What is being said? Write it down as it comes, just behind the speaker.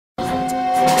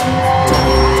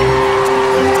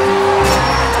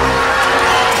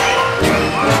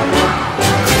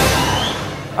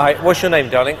Hi, what's your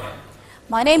name, darling?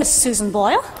 My name is Susan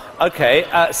Boyle. Okay,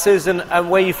 Susan,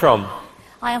 where are you from?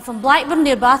 I am from Blackburn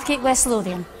near Bathgate, West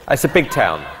Lothian. It's a big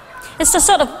town. It's a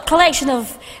sort of collection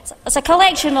of... It's a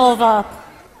collection of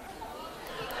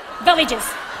villages.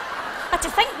 I had to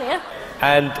think there.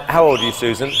 And how old are you,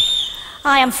 Susan?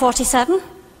 I am 47.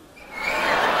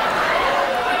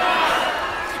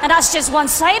 And that's just one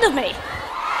side of me.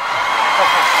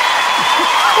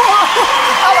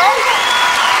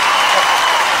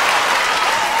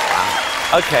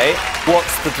 Okay,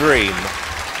 what's the dream?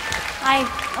 I'm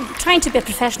trying to be a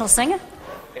professional singer.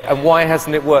 And why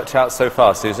hasn't it worked out so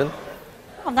far, Susan?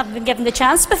 I've never been given the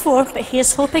chance before, but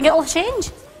here's hoping it'll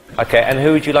change. Okay, and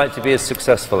who would you like to be as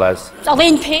successful as?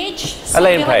 Elaine Page.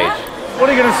 Elaine Page. Like What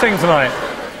are you going to sing tonight?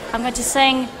 I'm going to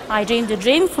sing I Dreamed a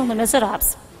Dream from Les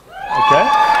Miserables. Okay.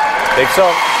 Big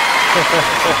song.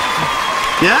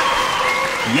 Yeah?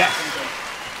 Yes.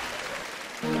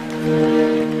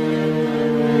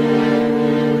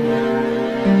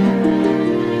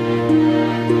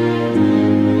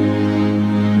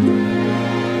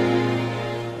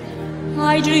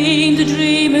 I dreamed a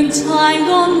dream in time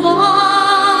gone by,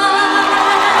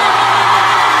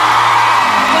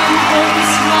 when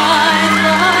hopes my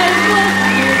life was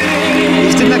living.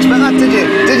 You didn't expect that, did you?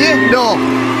 Did you? No. I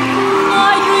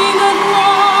dreamed that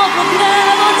love would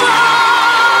never die.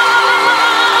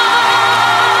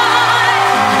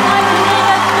 I dreamed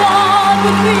that God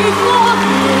would be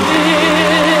forgiving.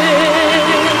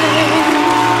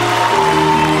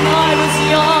 I was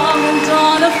young and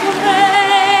unafraid.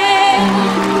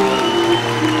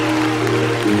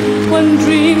 When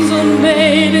dreams are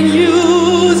made and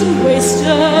used and wasted,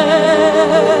 there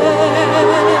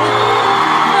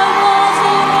was a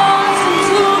ransom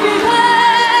to be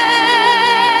paid.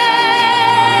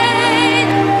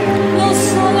 No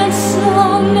song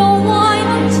unsung, no wine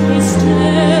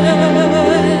untasted,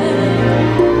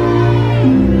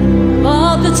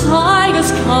 but the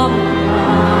tigers come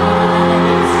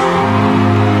rise,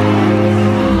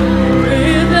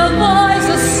 with their voice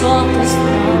as soft as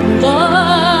thunder.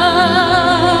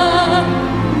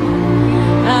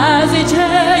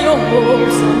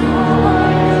 Hopes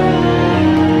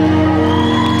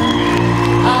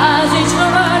as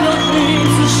eternal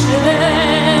dreams to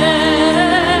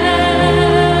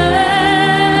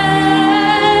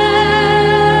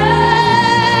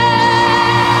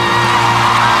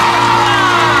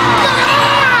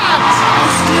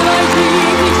Still I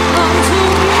dream he'd come to me.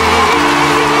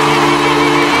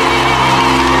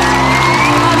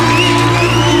 I dream we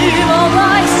live our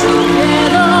lives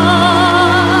together.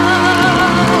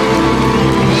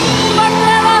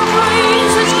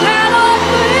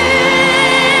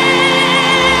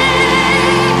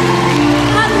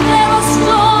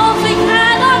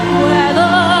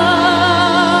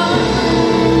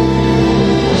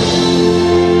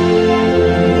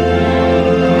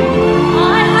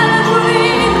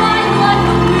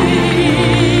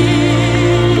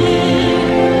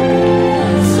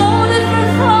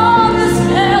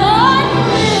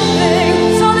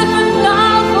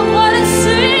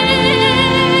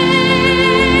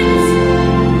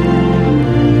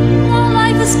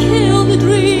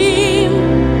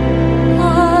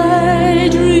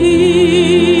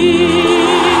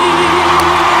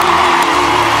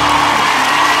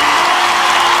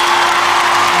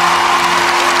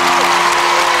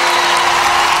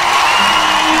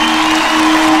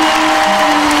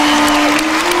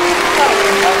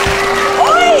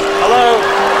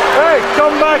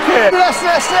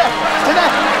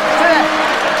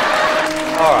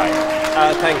 All right,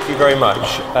 thank you very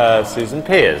much, Susan.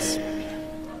 Piers.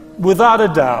 Without a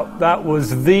doubt, that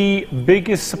was the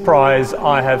biggest surprise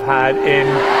I have had in 3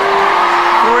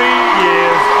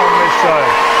 years on this show.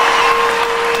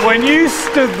 When you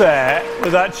stood there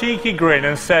with that cheeky grin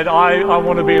and said, I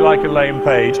want to be like Elaine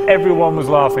Page, everyone was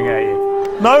laughing at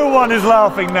you. No one is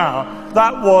laughing now.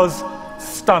 That was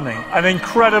stunning, an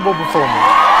incredible performance.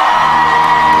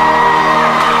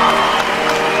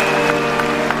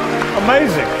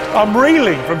 Amazing. I'm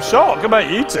reeling from shock. How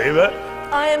about you two? But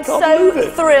I am so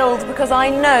thrilled because I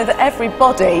know that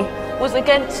everybody was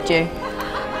against you.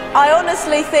 I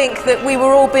honestly think that we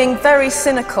were all being very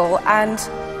cynical, and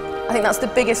I think that's the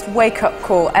biggest wake-up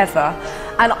call ever.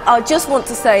 And I just want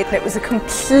to say that it was a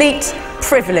complete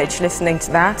privilege listening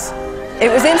to that. It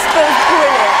was brilliant.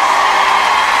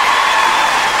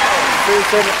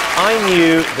 Susan, I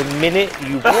knew the minute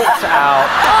you walked out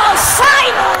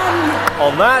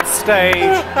on that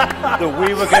stage that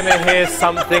we were going to hear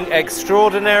something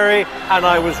extraordinary, and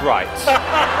I was right.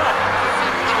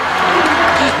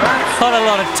 Not a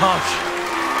lot of tosh.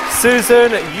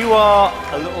 Susan, you are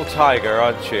a little tiger,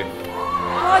 aren't you?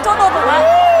 I don't know about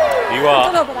that. You are. I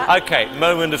don't know about that. Okay,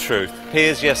 moment of truth.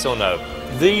 Here's yes or no.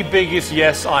 The biggest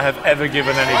yes I have ever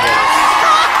given anybody.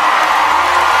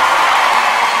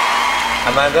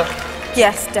 Amanda?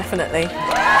 Yes, definitely.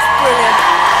 Brilliant.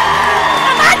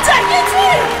 Amanda, you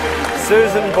too!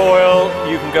 Susan Boyle,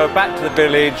 you can go back to the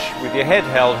village with your head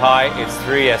held high. It's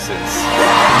 3 yeses.